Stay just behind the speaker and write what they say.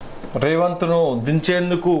రేవంత్ను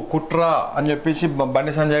దించేందుకు కుట్ర అని చెప్పేసి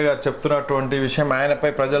బండి సంజయ్ గారు చెప్తున్నటువంటి విషయం, ఆయనపై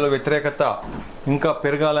ప్రజల వ్యతిరేకత ఇంకా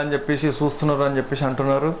పెరగాలని చెప్పేసి చూస్తున్నారు అని చెప్పేసి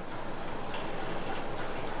అంటున్నారు.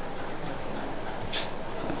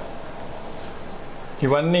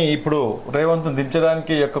 ఇవన్నీ ఇప్పుడు రేవంత్ను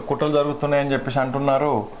దించడానికి యొక్క కుట్రలు జరుగుతున్నాయని చెప్పేసి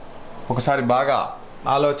అంటున్నారు. ఒకసారి బాగా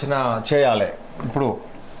ఆలోచన చేయాలి. ఇప్పుడు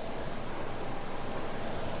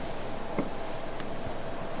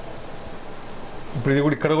ఇది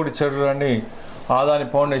కూడా ఇక్కడ కూడా ఇచ్చారు చూడండి, ఆదాని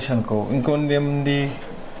ఫౌండేషన్కు. ఇంకొన్ని ఏముంది,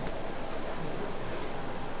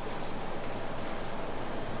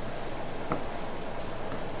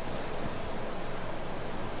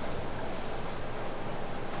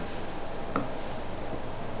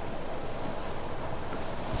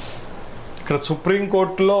 ఇక్కడ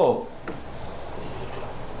సుప్రీంకోర్టులో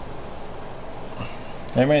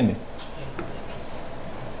ఏమైంది,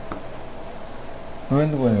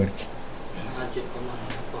 నువ్వెందుకు పోయిన వాడికి?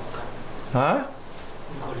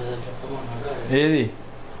 ఏది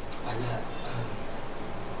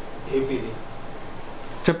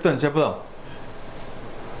చెప్దాం.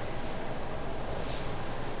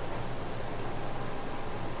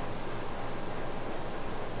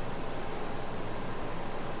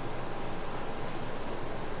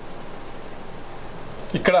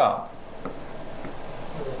 ఇక్కడ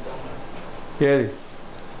ఏది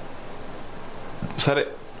సరే,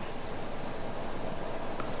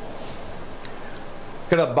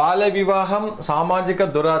 ఇక్కడ బాల్య వివాహం సామాజిక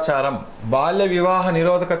దురాచారం, బాల్య వివాహ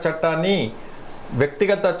నిరోధక చట్టాన్ని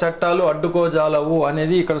వ్యక్తిగత చట్టాలు అడ్డుకోజాలవు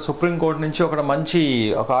అనేది ఇక్కడ సుప్రీంకోర్టు నుంచి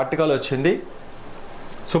ఒక ఆర్టికల్ వచ్చింది.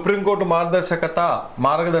 సుప్రీంకోర్టు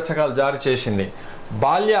మార్గదర్శకాలు జారీ చేసింది.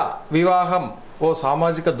 బాల్య వివాహం ఓ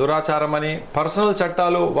సామాజిక దురాచారం అని, పర్సనల్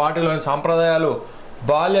చట్టాలు వాటిలోని సాంప్రదాయాలు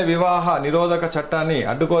బాల్య వివాహ నిరోధక చట్టాన్ని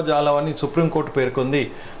అడ్డుకోజాలవని సుప్రీంకోర్టు పేర్కొంది.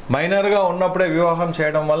 మైనర్గా ఉన్నప్పుడే వివాహం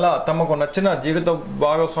చేయడం వల్ల తమకు నచ్చిన జీవిత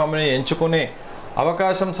భాగస్వామిని ఎంచుకునే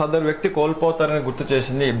అవకాశం సదరు వ్యక్తి కోల్పోతారని గుర్తు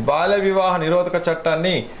చేసింది. బాల్య వివాహ నిరోధక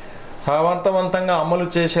చట్టాన్ని సమర్థవంతంగా అమలు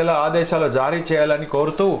చేసేలా ఆదేశాలు జారీ చేయాలని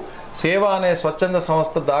కోరుతూ సేవ అనే స్వచ్ఛంద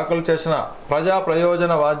సంస్థ దాఖలు చేసిన ప్రజా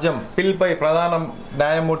ప్రయోజన వాద్యం పిల్పై ప్రధాన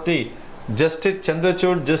న్యాయమూర్తి justice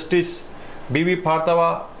Chandrachud, justice BV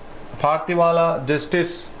Pardiwala,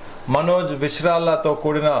 justice Manoj విశ్రాలతో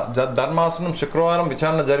కూడిన ధర్మాసనం శుక్రవారం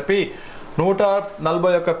విచారణ జరిపి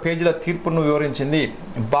 141 పేజీల తీర్పును వివరించింది.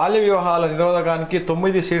 బాల్య వివాహాల నిరోధకానికి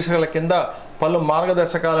 9 శీర్షికల కింద పలు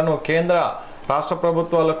మార్గదర్శకాలను కేంద్ర రాష్ట్ర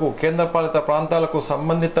ప్రభుత్వాలకు, కేంద్రపాలిత ప్రాంతాలకు,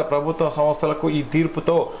 సంబంధిత ప్రభుత్వ సంస్థలకు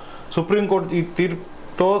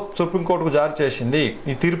సుప్రీంకోర్టుకు జారీ చేసింది.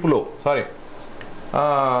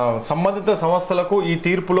 సంబంధిత సంస్థలకు ఈ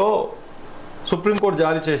తీర్పులో సుప్రీంకోర్టు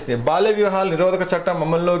జారీ చేసింది. బాల్య వివాహాల నిరోధక చట్టం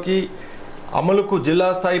అమలుకు జిల్లా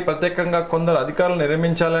స్థాయి ప్రత్యేకంగా కొందరు అధికారులు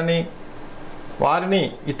నియమించాలని, వారిని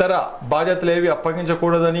ఇతర బాధ్యతలేవి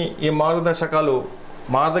అప్పగించకూడదని ఈ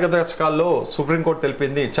మార్గదర్శకాల్లో సుప్రీంకోర్టు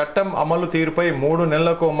తెలిపింది. చట్టం అమలు తీరుపై 3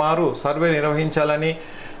 నెలలకు మారు సర్వే నిర్వహించాలని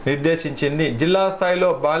నిర్దేశించింది. జిల్లా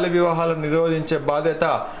స్థాయిలో బాల్య వివాహాలను నిరోధించే బాధ్యత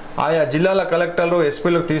ఆయా జిల్లాల కలెక్టర్లు,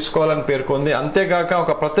 ఎస్పీలకు తీసుకోవాలని పేర్కొంది. అంతేకాక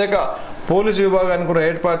ఒక ప్రత్యేక పోలీసు విభాగాన్ని కూడా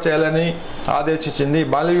ఏర్పాటు చేయాలని ఆదేశించింది.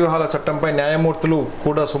 బాల్య వివాహాల చట్టంపై న్యాయమూర్తులు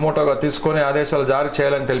కూడా సుమోటోగా తీసుకొని ఆదేశాలు జారీ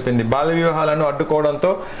చేయాలని తెలిపింది. బాల్య వివాహాలను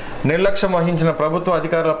అడ్డుకోవడంతో నిర్లక్ష్యం వహించిన ప్రభుత్వ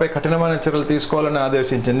అధికారులపై కఠినమైన చర్యలు తీసుకోవాలని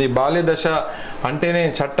ఆదేశించింది. బాల్య దశ అంటేనే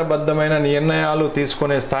చట్టబద్ధమైన నిర్ణయాలు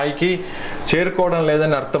తీసుకునే స్థాయికి చేరుకోవడం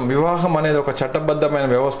లేదని అర్థం. వివాహం అనేది ఒక చట్టబద్ధమైన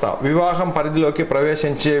వ్యవస్థ. వివాహం పరిధిలోకి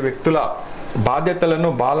ప్రవేశించే వ్యక్తుల బాధ్యతలను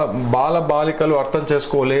బాలికలు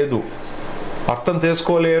అర్థం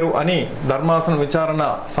చేసుకోలేరు అని ధర్మాసనం విచారణ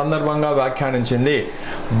సందర్భంగా వ్యాఖ్యానించింది.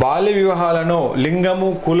 బాల్య వివాహాలను లింగము,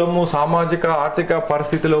 కులము, సామాజిక ఆర్థిక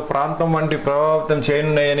పరిస్థితులు, ప్రాంతం వంటి ప్రభావితం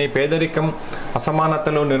చేయనున్నాయని, పేదరికం,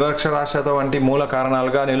 అసమానతలు, నిరక్షరాస్యత వంటి మూల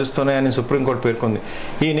కారణాలుగా నిలుస్తున్నాయని సుప్రీంకోర్టు పేర్కొంది.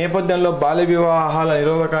 ఈ నేపథ్యంలో బాల్య వివాహాల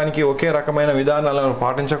నిరోధకానికి ఒకే రకమైన విధానాలను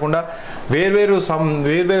పాటించకుండా వేర్వేరు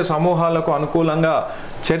సమూహాలకు అనుకూలంగా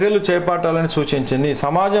చర్యలు చేపట్టాలని సూచించింది.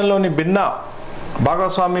 సమాజంలోని భిన్న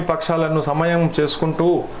భాగస్వామి పక్షాలను సమయం చేసుకుంటూ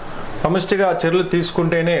సమిష్టిగా చర్యలు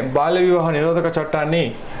తీసుకుంటేనే బాల్య వివాహ నిరోధక చట్టాన్ని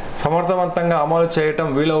సమర్థవంతంగా అమలు చేయటం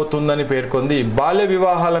వీలవుతుందని పేర్కొంది. బాల్య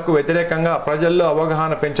వివాహాలకు వ్యతిరేకంగా ప్రజల్లో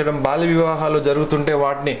అవగాహన పెంచడం, బాల్య వివాహాలు జరుగుతుంటే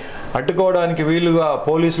వాటిని అడ్డుకోవడానికి వీలుగా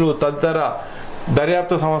పోలీసులు తదితర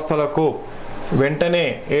దర్యాప్తు సంస్థలకు వెంటనే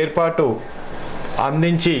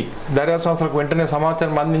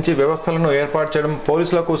సమాచారం అందించి వ్యవస్థలను ఏర్పాటు చేయడం,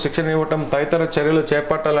 పోలీసులకు శిక్షణ ఇవ్వడం తదితర చర్యలు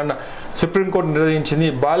చేపట్టాలన్న సుప్రీంకోర్టు నిర్ణయించింది.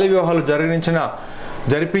 బాల్య వివాహాలు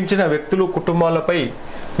జరిపించిన వ్యక్తులు, కుటుంబాలపై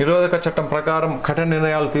నిరోధక చట్టం ప్రకారం కఠిన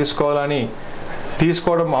నిర్ణయాలు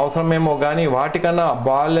తీసుకోవడం అవసరమేమో కానీ వాటికన్నా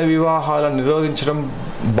బాల్య వివాహాలను నిరోధించడం,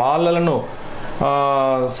 బాలలను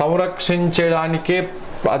సంరక్షించడానికే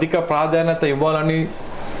అధిక ప్రాధాన్యత ఇవ్వాలని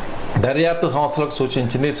దర్యాప్తు సంస్థలకు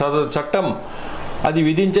సూచించింది. చట్టం అది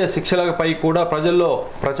విధించే శిక్షలపై కూడా ప్రజల్లో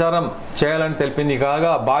ప్రచారం చేయాలని తెలిపింది.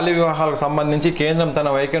 కాగా బాల్య వివాహాలకు సంబంధించి కేంద్రం తన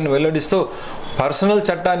వైఖరిని వెల్లడిస్తూ పర్సనల్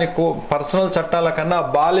చట్టాల కన్నా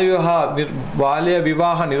బాల్య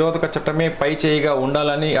వివాహ నిరోధక చట్టమే పై చేయిగా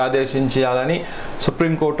ఉండాలని ఆదేశించాలని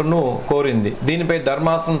సుప్రీంకోర్టును కోరింది. దీనిపై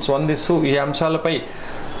ధర్మాసనం స్పందిస్తూ ఈ అంశాలపై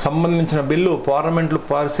సంబంధించిన బిల్లు పార్లమెంట్లో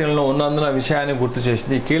పరిశీలనలో ఉన్నందున విషయాన్ని గుర్తు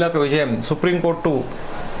చేసింది. కీలక విజయం. సుప్రీంకోర్టు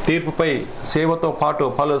తీర్పుపై సేవతో పాటు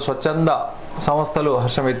పలు స్వచ్ఛంద సంస్థలు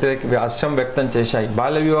హర్షం వ్యక్తం చేశాయి.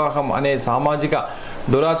 బాల్య వివాహం అనే సామాజిక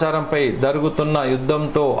దురాచారంపై జరుగుతున్న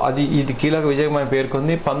యుద్ధంతో ఇది కీలక విజయమని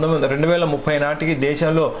పేర్కొంది. 2030 నాటికి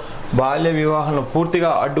దేశంలో బాల్య వివాహాలను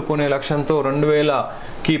పూర్తిగా అడ్డుకునే లక్ష్యంతో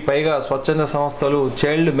 2000కి పైగా స్వచ్ఛంద సంస్థలు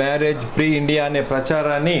చైల్డ్ మ్యారేజ్ ఫ్రీ ఇండియా అనే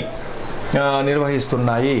ప్రచారాన్ని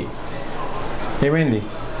నిర్వహిస్తున్నాయి. ఏమైంది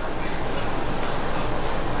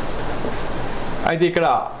అయితే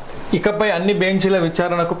ఇకపై అన్ని బెంచీల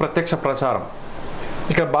విచారణకు ప్రత్యక్ష ప్రచారం.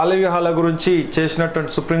 ఇక్కడ బాల్య వివాహాల గురించి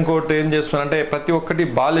చేసినటువంటి సుప్రీంకోర్టు ఏం చేస్తుందంటే ప్రతి ఒక్కటి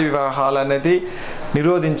బాల్య వివాహాలు అనేది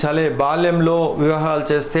నిరోధించాలి. బాల్యంలో వివాహాలు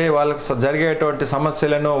చేస్తే వాళ్ళకి జరిగేటువంటి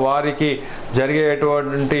సమస్యలను, వారికి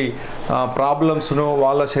జరిగేటువంటి ప్రాబ్లమ్స్ను,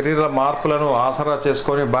 వాళ్ళ శరీర మార్పులను ఆసరా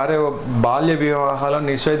చేసుకొని బాల్య వివాహాలను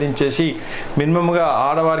నిషేధించేసి మినిమంగా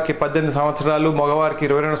ఆడవారికి 18 సంవత్సరాలు, మగవారికి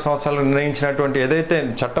 22 సంవత్సరాలు నిర్ణయించినటువంటి ఏదైతే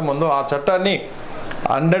చట్టం ఉందో ఆ చట్టాన్ని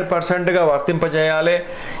 100%గా వర్తింపజేయాలి.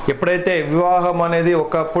 ఎప్పుడైతే వివాహం అనేది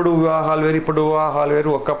ఒకప్పుడు వివాహాలు వేరు, ఇప్పుడు వివాహాలు వేరు.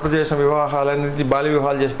 ఒకప్పుడు చేసిన వివాహాలు అనేది బాల్య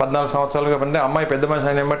వివాహాలు చేసి 14 సంవత్సరాలుగా అంటే అమ్మాయి పెద్ద మనిషి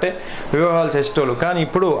అయిన బట్టే వివాహాలు చేసేటోళ్ళు. కానీ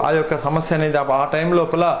ఇప్పుడు ఆ యొక్క సమస్య అనేది ఆ టైం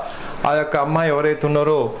లోపల ఆ యొక్క అమ్మాయి ఎవరైతే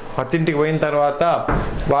ఉన్నారో అత్తింటికి పోయిన తర్వాత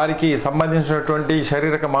వారికి సంబంధించినటువంటి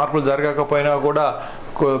శారీరక మార్పులు జరగకపోయినా కూడా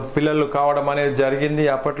పిల్లలు కావడం అనేది జరిగింది.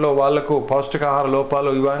 అప్పట్లో వాళ్లకు పౌష్టికాహార లోపాలు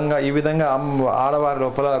ఈ విధంగా ఆడవారి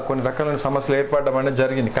లోపల కొన్ని రకాలైన సమస్యలు ఏర్పడడం అనేది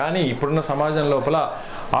జరిగింది. కానీ ఇప్పుడున్న సమాజం లోపల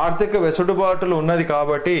ఆర్థిక వెసులుబాటులు ఉన్నది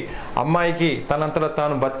కాబట్టి అమ్మాయికి తనంతట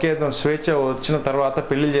తాను బతికే స్వేచ్ఛ వచ్చిన తర్వాత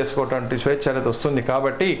పెళ్లి చేసుకోవడానికి స్వేచ్ఛ అనేది వస్తుంది.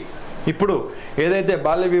 కాబట్టి ఇప్పుడు ఏదైతే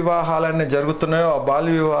బాల్య వివాహాలన్నీ జరుగుతున్నాయో ఆ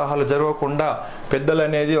బాల్య వివాహాలు జరగకుండా పెద్దలు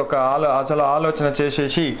అనేది ఒక ఆలోచన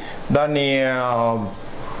చేసేసి దాన్ని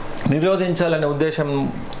నిరోధించాలనే ఉద్దేశం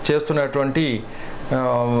చేస్తున్నటువంటి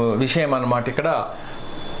విషయం అన్నమాట. ఇక్కడ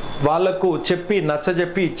వాళ్లకు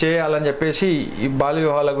నచ్చజెప్పి చేయాలని చెప్పేసి ఈ బాల్య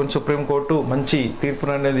వివాహాల గురించి సుప్రీంకోర్టు మంచి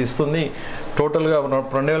తీర్పును అనేది ఇస్తుంది. టోటల్గా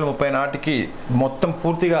 2030 నాటికి మొత్తం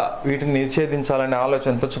పూర్తిగా వీటిని నిషేధించాలనే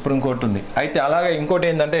ఆలోచనతో సుప్రీంకోర్టు ఉంది. అయితే అలాగే ఇంకోటి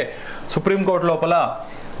ఏంటంటే సుప్రీంకోర్టు లోపల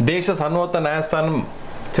దేశ సర్వోన్నత న్యాయస్థానం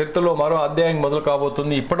చరిత్రలో మరో అధ్యాయం మొదలు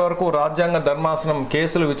కాబోతుంది. ఇప్పటివరకు రాజ్యాంగ ధర్మాసనం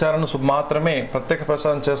కేసుల విచారణను మాత్రమే ప్రత్యక్ష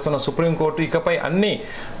ప్రసారం చేస్తున్న సుప్రీంకోర్టు ఇకపై అన్ని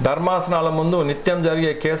ధర్మాసనాల ముందు నిత్యం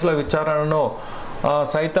జరిగే కేసుల విచారణను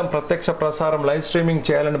సైతం ప్రత్యక్ష ప్రసారం లైవ్ స్ట్రీమింగ్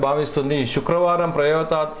చేయాలని భావిస్తుంది. శుక్రవారం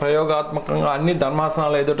ప్రయోగాత్మకంగా అన్ని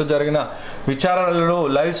ధర్మాసనాల ఎదుట జరిగిన విచారణలను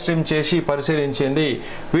లైవ్ స్ట్రీమ్ చేసి పరిశీలించింది.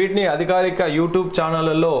 వీటిని అధికారిక యూట్యూబ్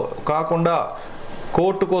ఛానళ్లలో కాకుండా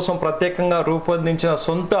కోర్టు కోసం ప్రత్యేకంగా రూపొందించిన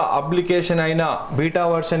సొంత అప్లికేషన్ అయిన బీటా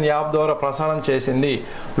వర్షన్ యాప్ ద్వారా ప్రసారం చేసింది.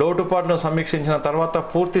 లోటుపాట్లను సమీక్షించిన తర్వాత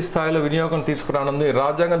పూర్తి స్థాయిలో వినియోగం తీసుకురానుంది.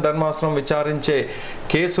 రాజ్యాంగ ధర్మాసనం విచారించే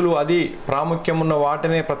కేసులు అది ప్రాముఖ్యం ఉన్న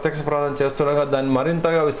వాటినే ప్రత్యక్ష ప్రసారం చేస్తుండగా దాన్ని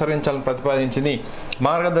మరింతగా విస్తరించాలని ప్రతిపాదించింది.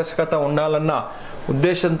 మార్గదర్శకత ఉండాలన్న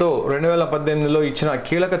ఉద్దేశంతో 2018లో ఇచ్చిన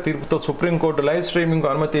కీలక తీర్పుతో సుప్రీంకోర్టు లైవ్ స్ట్రీమింగ్కు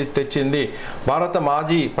అనుమతి తెచ్చింది. భారత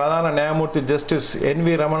మాజీ ప్రధాన న్యాయమూర్తి జస్టిస్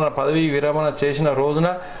ఎన్వి రమణ పదవీ విరమణ చేసిన రోజున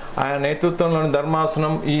ఆయన నేతృత్వంలోని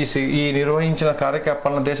ధర్మాసనం ఈ నిర్వహించిన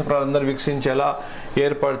కార్యకలాపాలను దేశ ప్రజలందరూ వీక్షించేలా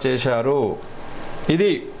ఏర్పాటు చేశారు.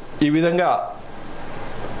 ఇది ఈ విధంగా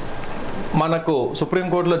మనకు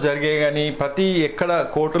సుప్రీంకోర్టులో జరిగే కానీ ఎక్కడ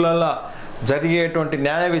కోర్టులలో జరిగేటువంటి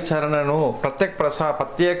న్యాయ విచారణను ప్రత్యక్ష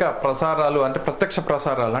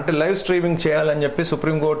ప్రసారాలు అంటే లైవ్ స్ట్రీమింగ్ చేయాలని చెప్పి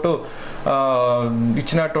సుప్రీంకోర్టు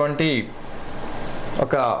ఇచ్చినటువంటి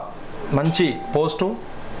ఒక మంచి పోస్టు.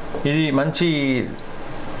 ఇది మంచి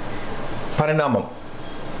పరిణామం.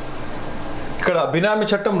 ఇక్కడ బినామీ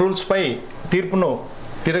చట్టం రూల్స్పై తీర్పును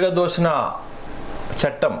తిరగదోసిన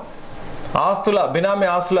చట్టం బినామీ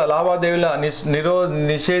ఆస్తుల లావాదేవీల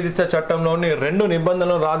నిషేధిత చట్టంలోని 2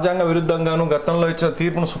 నిబంధనలు రాజ్యాంగ విరుద్ధంగాను గతంలో ఇచ్చిన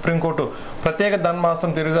తీర్పును సుప్రీంకోర్టు ప్రత్యేక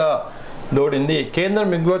ధర్మాసనం తిరగదోడింది. కేంద్రం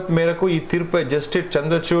విజ్ఞప్తి మేరకు ఈ తీర్పుపై జస్టిస్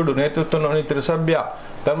చంద్రచూడ్ నేతృత్వంలోని త్రిసభ్య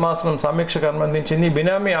ధర్మాసనం సమీక్షకు అనుమతించింది.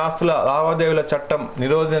 బినామీ ఆస్తుల లావాదేవీల చట్టం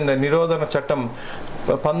నిరోధన చట్టం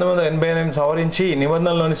 1988 సవరించి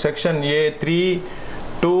నిబంధనలోని సెక్షన్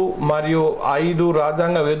A3(2) మరియు 5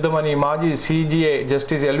 రాజ్యాంగ విరుద్ధమని మాజీ CJA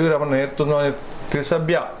జస్టిస్ ఎల్వి రమణ నేతృత్వంలోని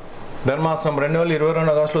త్రిసభ్య ధర్మాసనం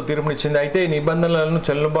 2022 ఆగస్టులో తీర్పునిచ్చింది. అయితే ఈ నిబంధనలను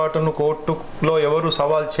చెల్లుబాటును కోర్టులో ఎవరు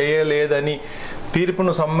సవాల్ చేయలేదని,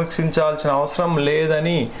 తీర్పును సమీక్షించాల్సిన అవసరం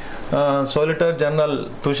లేదని సోలిటర్ జనరల్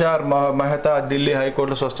తుషార్ మెహతా ఢిల్లీ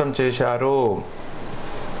హైకోర్టులో స్పష్టం చేశారు.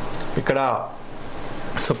 ఇక్కడ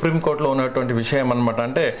సుప్రీంకోర్టులో ఉన్నటువంటి విషయం అనమాట.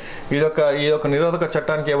 అంటే ఈ యొక్క నిరోధక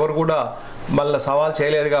చట్టానికి ఎవరు కూడా మళ్ళీ సవాల్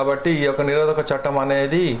చేయలేదు కాబట్టి ఈ యొక్క నిరోధక చట్టం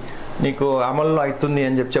అనేది నీకు అమల్లో అవుతుంది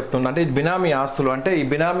అని చెప్తున్నా. అంటే ఇది బినామీ ఆస్తులు. అంటే ఈ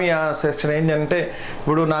బినామీ సెక్షన్ ఏంటంటే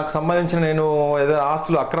ఇప్పుడు నాకు సంబంధించిన నేను ఏదో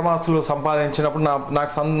ఆస్తులు అక్రమాస్తులు సంపాదించినప్పుడు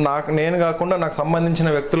నాకు నేను కాకుండా నాకు సంబంధించిన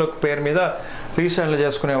వ్యక్తుల పేరు మీద రిజిస్ట్రేషన్లు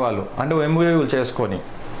చేసుకునేవాళ్ళు, అంటే ఎంఓయూలు చేసుకొని.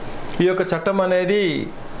 ఈ యొక్క చట్టం అనేది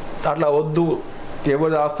అట్లా వద్దు,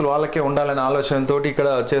 ఎవరి ఆస్తులు వాళ్ళకే ఉండాలనే ఆలోచనతో ఇక్కడ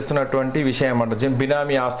చేస్తున్నటువంటి విషయం అన్నమాట.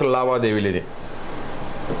 బినామీ ఆస్తుల లావాదేవీలు ఇది.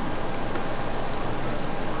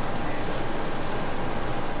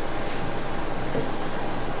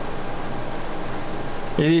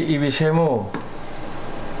 ఈ విషయము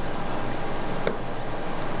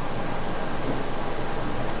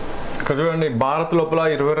ఇక్కడ చూడండి. భారత్ లోపల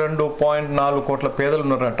 22.4 కోట్ల పేదలు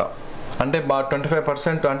ఉన్నారట. అంటే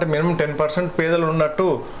 25%, అంటే మినిమం 10% పేదలు ఉన్నట్టు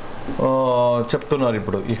చెప్తున్నారు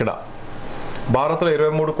ఇప్పుడు ఇక్కడ. భారత్లో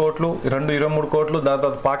 23 కోట్లు, 23 కోట్లు, దాని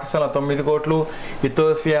తర్వాత పాకిస్తాన్లో 9 కోట్లు,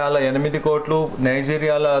 ఇథియోపియాలో 8 కోట్లు,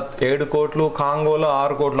 నైజీరియాలో 7 కోట్లు, కాంగోలో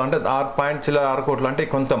 6 కోట్లు, అంటే 6 కోట్లు, అంటే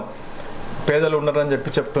కొంత పేదలు ఉన్నారని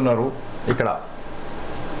చెప్తున్నారు ఇక్కడ.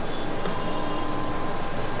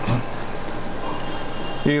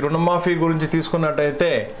 ఈ రుణమాఫీ గురించి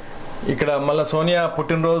తీసుకున్నట్టయితే ఇక్కడ మళ్ళీ సోనియా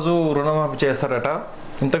పుట్టినరోజు రుణమాఫీ చేస్తారట.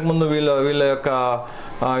 ఇంతకుముందు వీళ్ళ యొక్క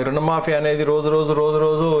రుణమాఫీ అనేది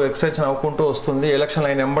రోజు ఎక్స్టెన్షన్ అవ్వుకుంటూ వస్తుంది. ఎలక్షన్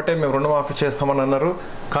అయిన వెంబటే మేము రుణమాఫీ చేస్తామని అన్నారు,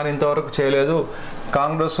 కానీ ఇంతవరకు చేయలేదు.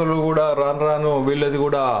 కాంగ్రెస్ వాళ్ళు కూడా రాను వీళ్ళది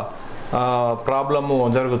కూడా ప్రాబ్లము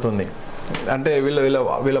జరుగుతుంది. అంటే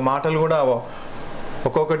వీళ్ళ మాటలు కూడా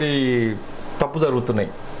ఒక్కొక్కటి తప్పు జరుగుతున్నాయి.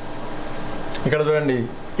 ఇక్కడ చూడండి.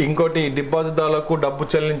 ఇంకోటి, డిపాజిట్దారులకు డబ్బు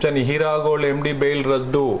చెల్లించని హీరా గోల్డ్ ఎండి బెయిల్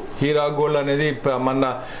రద్దు. హీరా గోల్డ్ అనేది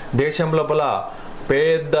మన దేశం లోపల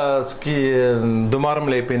పెద్ద దుమారం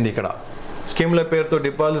లేపింది. ఇక్కడ స్కీమ్ల పేరుతో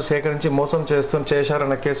డిపాజిట్ సేకరించి మోసం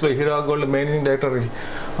చేశారన్న కేసులో Heera gold managing director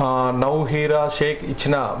now Heera Sheikh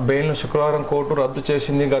ఇచ్చిన బెయిల్ను శుక్రవారం కోర్టు రద్దు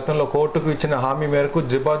చేసింది. గతంలో కోర్టుకు ఇచ్చిన హామీ మేరకు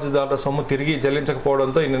డిపాజిట్దారుల సొమ్ము తిరిగి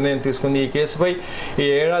చెల్లించకపోవడంతో ఈ నిర్ణయం తీసుకుంది. ఈ కేసుపై ఈ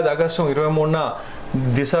ఏడాది ఆగస్టు 23న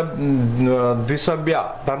ద్విసభ్య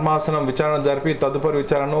ధర్మాసనం విచారణ జరిపి తదుపరి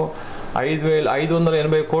విచారణను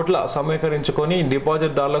 580 కోట్ల సమీకరించుకొని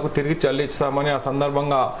డిపాజిట్దారులకు తిరిగి చెల్లిస్తామని ఆ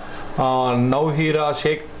సందర్భంగా నవ్హీరా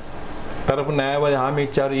షేక్ తరపు న్యాయవాది హామీ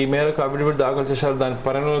ఇచ్చారు. ఈ మేరకు అఫిడవిట్ దాఖలు చేశారు. దాని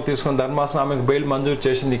పరిగణలోకి తీసుకుని ధర్మాసనం ఆమెకు బెయిల్ మంజూరు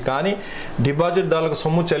చేసింది. కానీ డిపాజిట్దారులకు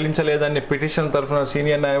సొమ్ము చెల్లించలేదని పిటిషన్ తరఫున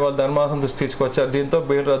సీనియర్ న్యాయవాది ధర్మాసనం దృష్టి తీసుకొచ్చారు. దీంతో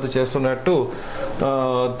బెయిల్ రద్దు చేస్తున్నట్టు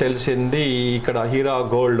తెలిసింది. ఇక్కడ హీరా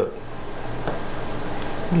గోల్డ్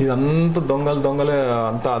ఇదంతా దొంగలే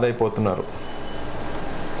అంతా అదైపోతున్నారు.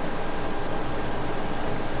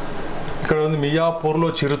 ఇక్కడ ఉంది మియాపూర్లో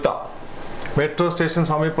చిరుత. మెట్రో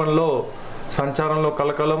స్టేషన్ సమీపంలో సంచారంలో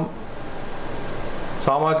కలకలం.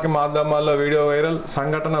 సామాజిక మాధ్యమాల్లో వీడియో వైరల్.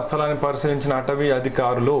 సంఘటన స్థలాన్ని పరిశీలించిన అటవీ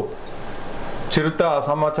అధికారులు. చిరుత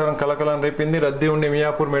సమాచారం కలకలం రేపింది. రద్దీ ఉండే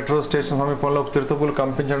మియాపూర్ మెట్రో స్టేషన్ సమీపంలో చిరుతపులు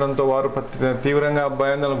కంపించడంతో వారు తీవ్రంగా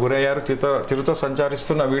భయాందోళనకు గురయ్యారు. చిరుత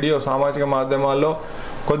సంచరిస్తున్న వీడియో సామాజిక మాధ్యమాల్లో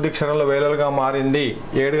కొద్ది క్షణంలో వైరల్గా మారింది.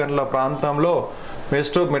 7 గంటల ప్రాంతంలో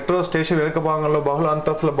మెట్రో స్టేషన్ వెనుక భాగంలో బహుళ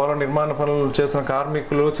అంతస్తుల భవన నిర్మాణ పనులు చేస్తున్న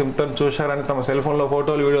కార్మికులు చిరుతను చూశారని తమ సెల్ ఫోన్లో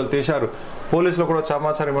ఫోటోలు వీడియోలు తీశారు. పోలీసులు కూడా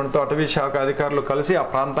సమాచారం ఇవ్వడంతో అటవీ శాఖ అధికారులు కలిసి ఆ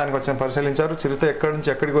ప్రాంతానికి వచ్చి పరిశీలించారు. చిరుత ఎక్కడి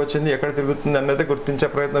నుంచి ఎక్కడికి వచ్చింది, ఎక్కడ తిరుగుతుంది అన్నది గుర్తించే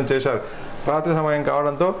ప్రయత్నం చేశారు. రాత్రి సమయం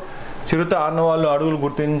కావడంతో చిరుత ఆనవాళ్ళు అడుగులు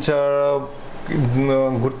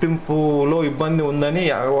గుర్తింపులో ఇబ్బంది ఉందని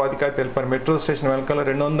అధికారి తెలిపారు. మెట్రో స్టేషన్ వెనకాల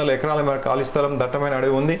 200 ఎకరాల మేర ఖాళీ స్థలం, దట్టమైన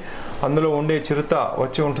అడవి ఉంది. అందులో ఉండే చిరుత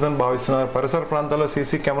వచ్చి ఉంటుందని భావిస్తున్నారు. పరిసర ప్రాంతాల్లో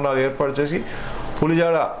సీసీ కెమెరాలు ఏర్పాటు చేసి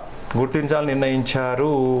పులిజాడ గుర్తించాలని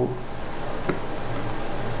నిర్ణయించారు.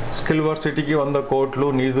 స్కిల్వర్ సిటీకి 100 కోట్లు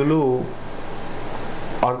నిధులు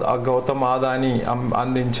గౌతమ్ అదానీ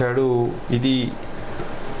అందించాడు. ఇది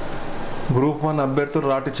గ్రూప్ 1 అభ్యర్థులు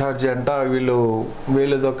రాటి ఛార్జీ అంట.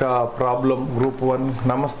 వీళ్ళదొక ప్రాబ్లం. గ్రూప్ 1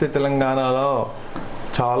 నమస్తే తెలంగాణలో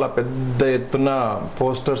చాలా పెద్ద ఎత్తున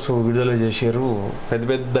పోస్టర్స్ విడుదల చేశారు.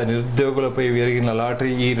 పెద్ద నిరుద్యోగులపై విరిగిన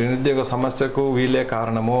లాటరీ. ఈ నిరుద్యోగ సమస్యకు వీళ్ళే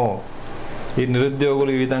కారణము. ఈ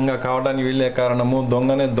నిరుద్యోగులు ఈ విధంగా కావడానికి వీళ్ళే కారణము.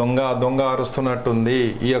 దొంగ అరుస్తున్నట్టుంది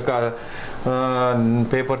ఈ యొక్క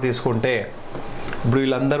పేపర్ తీసుకుంటే. ఇప్పుడు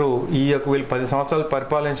వీళ్ళు 10 సంవత్సరాలు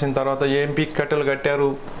పరిపాలించిన తర్వాత ఏం పీక్ కట్టలు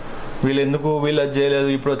కట్టారు. వీళ్ళు చేయలేదు.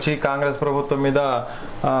 ఇప్పుడు వచ్చి కాంగ్రెస్ ప్రభుత్వం మీద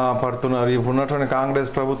పడుతున్నారు. ఇప్పుడు ఉన్నటువంటి కాంగ్రెస్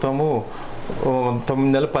ప్రభుత్వము 9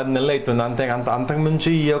 నెలలు 10 నెలలు అవుతుంది అంతే.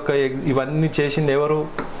 అంతకుమించి ఇవన్నీ చేసింది ఎవరు?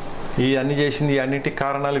 ఇవన్నీ చేసింది అన్నిటి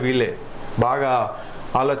కారణాలు వీళ్ళే. బాగా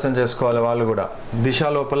ఆలోచన చేసుకోవాలి వాళ్ళు కూడా. దిశ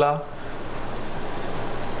లోపల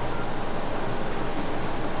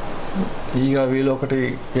ఇక వీళ్ళు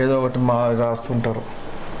ఏదో ఒకటి రాస్తుంటారు.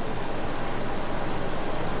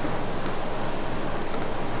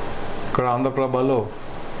 ఇక్కడ ఆంధ్రప్రభలో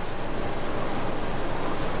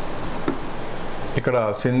ఇక్కడ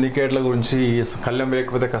సిండికేట్ల గురించి కళ్ళెం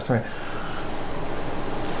వేయకపోతే కష్టమే.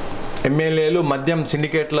 ఎమ్మెల్యేలు మద్యం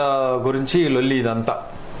సిండికేట్ల గురించి లొల్లి ఇదంతా.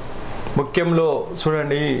 ముఖ్యంలో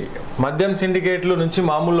చూడండి, మద్యం సిండికేట్లు నుంచి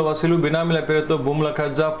మామూలు వసూలు, బినామీల పేరుతో భూముల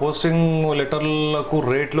కబ్జా, పోస్టింగ్ లెటర్లకు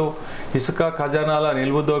రేట్లు, ఇసుక ఖజానాల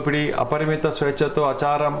నిలువు దోపిడీ, అపరిమిత స్వేచ్ఛతో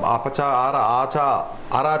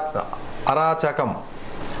అరాచకం.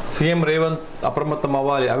 సీఎం రేవంత్ అప్రమత్తం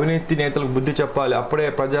అవ్వాలి, అవినీతి నేతలకు బుద్ధి చెప్పాలి, అప్పుడే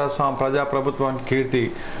ప్రజాప్రభుత్వానికి కీర్తి,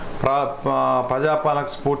 ప్రజాపాలక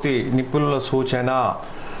స్ఫూర్తి నిపుణుల సూచన.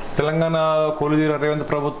 తెలంగాణ కొలుదీర రేవంత్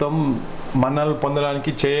ప్రభుత్వం మన్నలు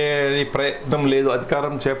పొందడానికి చేయని ప్రయత్నం లేదు.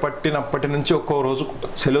 అధికారం చేపట్టినప్పటి నుంచి ఒక్కో రోజు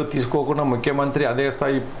సెలవు తీసుకోకుండా ముఖ్యమంత్రి, అదే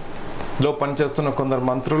స్థాయిలో పనిచేస్తున్న కొందరు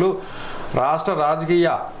మంత్రులు రాష్ట్ర రాజకీయ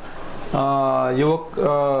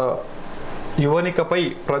యువనికపై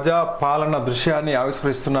ప్రజాపాలన దృశ్యాన్ని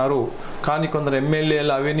ఆవిష్కరిస్తున్నారు. కానీ కొందరు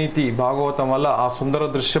ఎమ్మెల్యేల అవినీతి భాగవతం వల్ల ఆ సుందర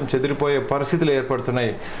దృశ్యం చెదిరిపోయే పరిస్థితులు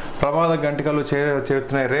ఏర్పడుతున్నాయి. ప్రమాద గంటికలు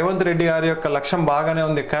చేరుతున్నాయి. రేవంత్ రెడ్డి గారి యొక్క లక్ష్యం బాగానే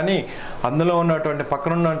ఉంది, కానీ అందులో ఉన్నటువంటి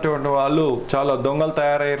పక్కన ఉన్నటువంటి వాళ్ళు చాలా దొంగలు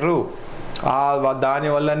తయారయ్యారు.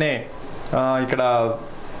 దానివల్లనే ఇక్కడ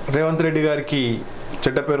రేవంత్ రెడ్డి గారికి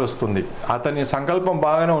చెడ్డ పేరు వస్తుంది. అతని సంకల్పం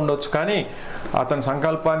బాగానే ఉండొచ్చు, కానీ అతని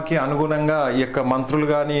సంకల్పానికి అనుగుణంగా ఈ యొక్క మంత్రులు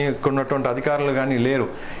కానీ ఉన్నటువంటి అధికారులు కానీ లేరు.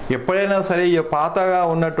 ఎప్పుడైనా సరే ఈ పాతగా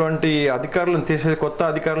ఉన్నటువంటి అధికారులను తీసే కొత్త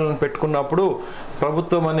అధికారులను పెట్టుకున్నప్పుడు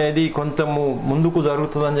ప్రభుత్వం అనేది కొంచెము ముందుకు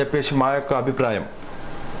జరుగుతుందని చెప్పేసి మా యొక్క అభిప్రాయం.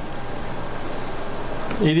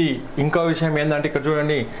 ఇది ఇంకో విషయం ఏంటంటే, ఇక్కడ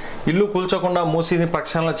చూడండి, ఇల్లు కూల్చకుండా మూసిని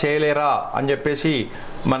ప్రక్షాళన చేయలేరా అని చెప్పేసి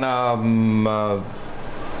మన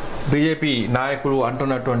బీజేపీ నాయకులు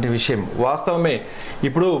అంటున్నటువంటి విషయం వాస్తవమే.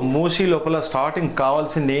 ఇప్పుడు మూసీ లోపల స్టార్టింగ్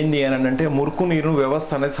కావాల్సింది ఏంది అని అంటే, మురుకు నీరు వ్యవస్థ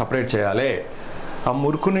అనేది సపరేట్ చేయాలి. ఆ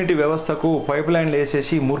మురుకునీటి వ్యవస్థకు పైప్ లైన్లు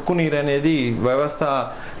వేసేసి మురుకు నీరు అనేది వ్యవస్థ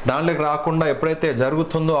దాంట్లోకి రాకుండా ఎప్పుడైతే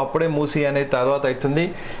జరుగుతుందో అప్పుడే మూసీ అనేది తర్వాత అవుతుంది.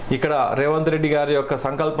 ఇక్కడ రేవంత్ రెడ్డి గారి యొక్క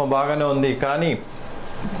సంకల్పం బాగానే ఉంది, కానీ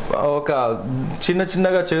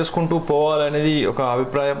చిన్నగా చేసుకుంటూ పోవాలనేది ఒక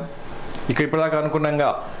అభిప్రాయం. ఇప్పటిదాకా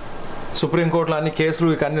అనుకున్నాగా సుప్రీంకోర్టులో అన్ని కేసులు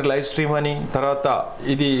అన్ని లైవ్ స్ట్రీమ్ అని, తర్వాత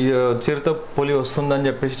ఇది చిరుత పులి వస్తుందని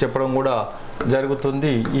చెప్పేసి చెప్పడం కూడా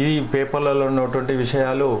జరుగుతుంది. ఇది పేపర్లలో ఉన్నటువంటి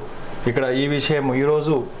విషయాలు. ఇక్కడ ఈ విషయం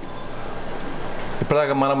ఈరోజు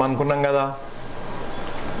ఇప్పటిదాకా మనం అనుకున్నాం కదా,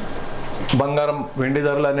 బంగారం వెండి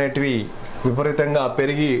ధరలు అనేటివి విపరీతంగా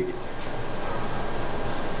పెరిగి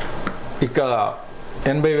ఇక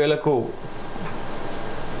 80,000కు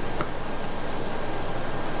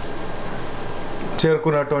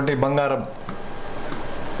చేరుకున్నటువంటి బంగారం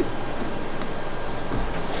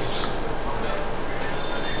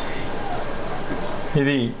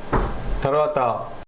ఇది. తర్వాత